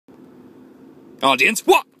Audience,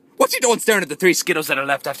 what? What's he doing staring at the 3 Skittles that are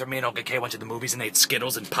left after me and Olga K went to the movies and ate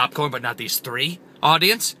Skittles and popcorn, but not these 3?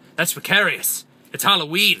 Audience, that's precarious. It's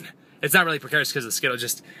Halloween. It's not really precarious because of Skittles,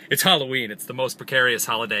 just, it's Halloween. It's the most precarious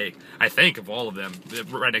holiday, I think, of all of them,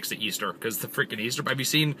 right next to Easter, because the freaking Easter, have you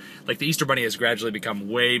seen, like, the Easter Bunny has gradually become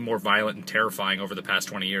way more violent and terrifying over the past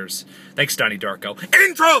 20 years. Thanks, Donnie Darko.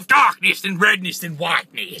 Intro of darkness and redness and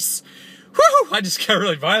whiteness. Whew, I just got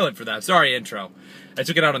really violent for that. Sorry, intro. I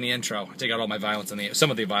took it out on the intro. I take out all my violence on some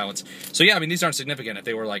of the violence. So yeah, I mean, these aren't significant. If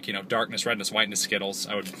they were like, you know, darkness, redness, whiteness Skittles,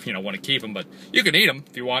 I would, you know, want to keep them, but you can eat them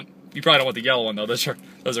if you want. You probably don't want the yellow one, though. Those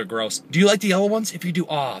are gross. Do you like the yellow ones? If you do,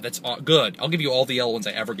 that's good. I'll give you all the yellow ones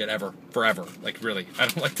I ever get, forever. Like, really. I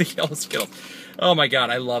don't like the yellow Skittles. Oh, my God.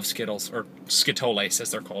 I love Skittles, or Skitoles,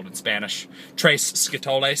 as they're called in Spanish. Tres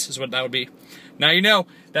Skitoles is what that would be. Now, you know,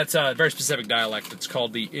 that's a very specific dialect. It's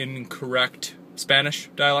called the incorrect Spanish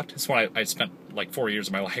dialect. It's one I spent, like, 4 years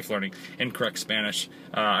of my life learning incorrect Spanish.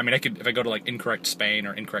 I mean, if I go to, like, incorrect Spain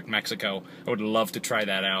or incorrect Mexico, I would love to try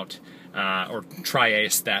that out. Or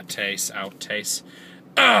triase, that taste, out taste.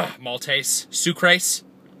 Maltase, sucrase,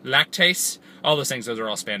 lactase, all those things, those are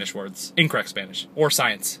all Spanish words. Incorrect Spanish. Or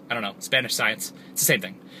science. I don't know. Spanish science. It's the same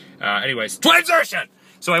thing. Anyways, transition!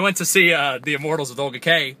 So I went to see The Immortals with Olga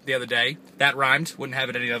K the other day. That rhymed. Wouldn't have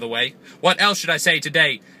it any other way. What else should I say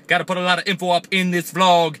today? Gotta put a lot of info up in this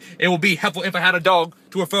vlog. It will be helpful if I had a dog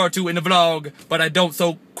to refer to in the vlog, but I don't,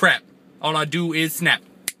 so crap. All I do is snap.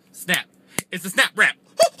 Snap. It's a snap rap.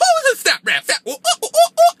 It's a snap rap. Snap.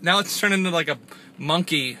 Now it's turned into like a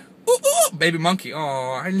monkey. Baby monkey.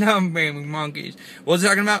 Oh, I love baby monkeys. What was he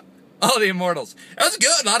talking about? Oh, The Immortals. That was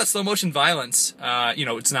good. A lot of slow motion violence. You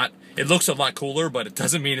know, it's not, it looks a lot cooler, but it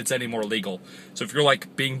doesn't mean it's any more legal. So if you're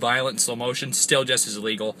like being violent in slow motion, still just as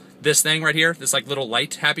illegal. This thing right here, this like little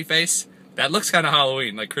light happy face, that looks kind of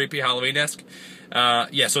Halloween, like creepy Halloween-esque.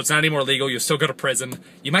 Yeah, so it's not any more legal. You'll still go to prison.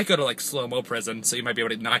 You might go to like slow-mo prison, so you might be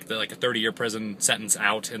able to knock like a 30-year prison sentence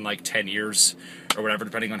out in like 10 years or whatever,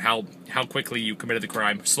 depending on how quickly you committed the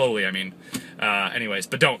crime. Slowly, I mean. Anyways,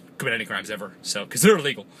 but don't commit any crimes ever, so because they're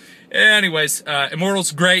illegal. Anyways,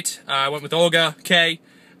 Immortals, great. I went with Olga K.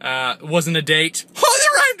 It wasn't a date. Oh, that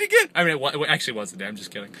rhymed again! I mean, it actually was a date. I'm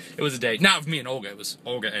just kidding. It was a date. Not with me and Olga. It was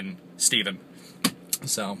Olga and Steven.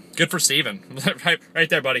 So, good for Steven. right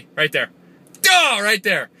there, buddy. Right there. Oh, right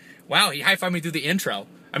there. Wow, he high-fived me through the intro.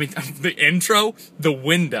 I mean, the intro? The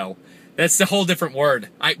window. That's a whole different word.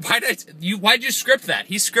 Why'd you script that?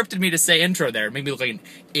 He scripted me to say intro there. It made me look like an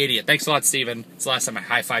idiot. Thanks a lot, Steven. It's the last time I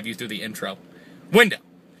high-fived you through the intro. Window.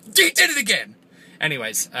 He did it again!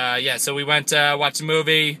 Anyways, yeah, so we went, watched a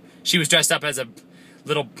movie. She was dressed up as a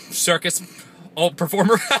little circus old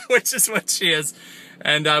performer, which is what she is.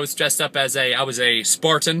 And I was dressed up as I was a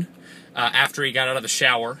Spartan after he got out of the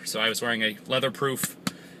shower. So I was wearing a leather-proof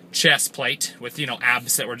chest plate with, you know,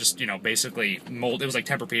 abs that were just, you know, basically molded. It was like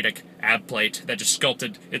Tempur-Pedic ab plate that just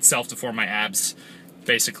sculpted itself to form my abs,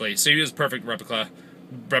 basically. So he was a perfect replica.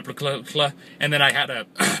 And then I had a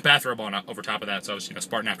bathrobe on over top of that, so I was, you know,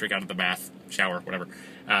 Spartan after he got out of the bath, shower, whatever.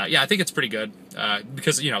 Yeah, I think it's pretty good,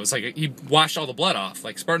 because, you know, it's like, he washed all the blood off.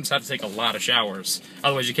 Like, Spartans have to take a lot of showers,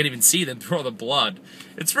 otherwise you can't even see them through all the blood.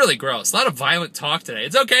 It's really gross. A lot of violent talk today.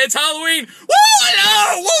 It's okay, it's Halloween! Woo!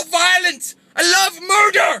 Hello! Woo! Violence! I love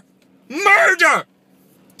murder! Murder!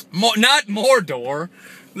 Not Mordor.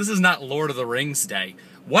 This is not Lord of the Rings Day.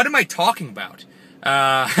 What am I talking about?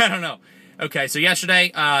 I don't know. Okay, so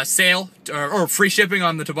yesterday, sale, or free shipping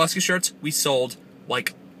on the Tobuscus shirts, we sold,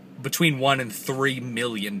 like, between 1 and 3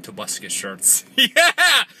 million Tobuscus shirts. Yeah!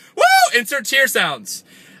 Woo! Insert cheer sounds.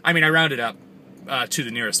 I mean, I rounded up to the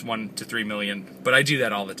nearest 1 to 3 million, but I do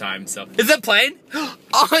that all the time, so. Is it a plane?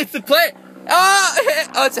 Oh, it's a plane!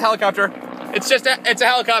 Oh, it's a helicopter. It's a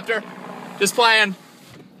helicopter. Just playing.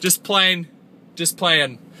 Just playing. Just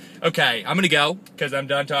playing. Okay, I'm gonna go, because I'm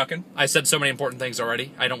done talking. I said so many important things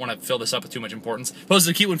already. I don't want to fill this up with too much importance.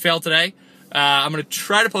 Posted a cute one fail today. I'm gonna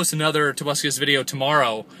try to post another Tobuscus video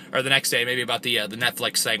tomorrow, or the next day, maybe about the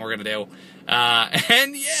Netflix thing we're gonna do.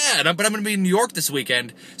 And yeah, but I'm gonna be in New York this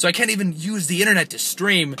weekend, so I can't even use the internet to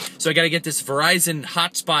stream, so I gotta get this Verizon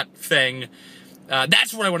hotspot thing.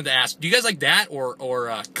 That's what I wanted to ask. Do you guys like that or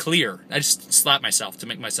Clear? I just slapped myself to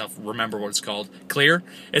make myself remember what it's called. Clear?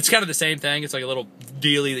 It's kind of the same thing. It's like a little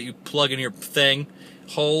dealie that you plug in your thing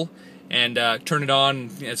hole and turn it on.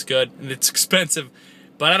 It's good. And it's expensive.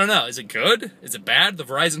 But I don't know. Is it good? Is it bad? The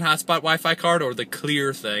Verizon hotspot Wi-Fi card or the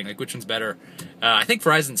Clear thing? Like, which one's better? I think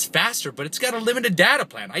Verizon's faster, but it's got a limited data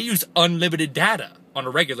plan. I use unlimited data. on a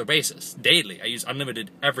regular basis, daily. I use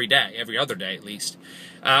unlimited every day, every other day at least.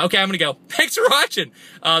 Okay, I'm gonna go. Thanks for watching.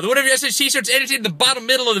 The Whatever Yesterday's t-shirt's edited in the bottom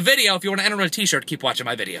middle of the video. If you want to enter on a t-shirt, keep watching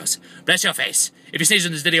my videos. Bless your face. If you sneeze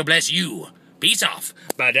in this video, bless you. Peace off.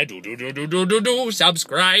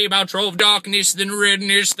 Subscribe. Outro of darkness, then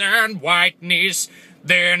redness, then whiteness.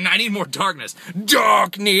 Then I need more darkness.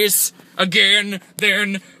 Darkness again,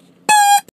 then